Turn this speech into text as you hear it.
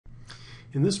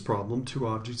In this problem, two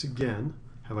objects again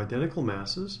have identical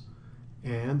masses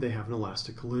and they have an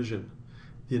elastic collision.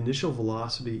 The initial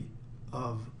velocity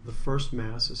of the first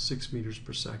mass is 6 meters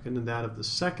per second, and that of the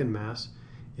second mass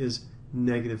is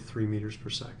 -3 meters per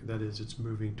second. That is, it's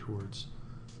moving towards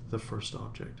the first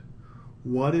object.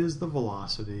 What is the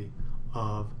velocity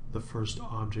of the first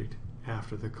object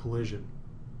after the collision?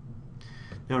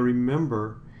 Now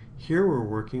remember, here we're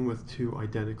working with two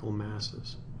identical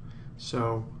masses.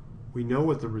 So we know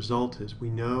what the result is. We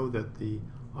know that the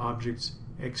objects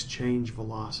exchange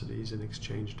velocities and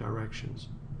exchange directions.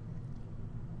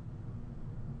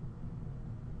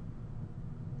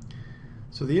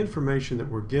 So the information that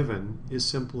we're given is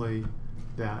simply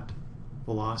that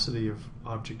velocity of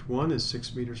object 1 is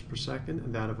 6 meters per second,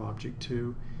 and that of object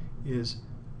 2 is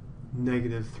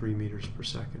 -3 meters per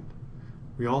second.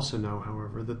 We also know,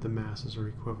 however, that the masses are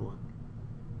equivalent.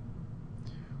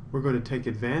 We're going to take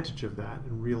advantage of that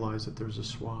and realize that there's a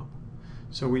swap.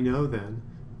 So we know then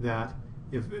that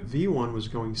if V1 was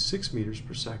going 6 meters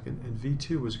per second and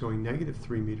V2 was going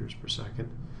 -3 meters per second,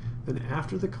 then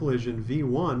after the collision,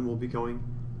 V1 will be going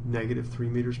 -3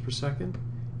 meters per second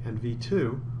and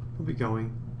V2 will be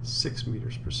going 6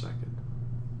 meters per second.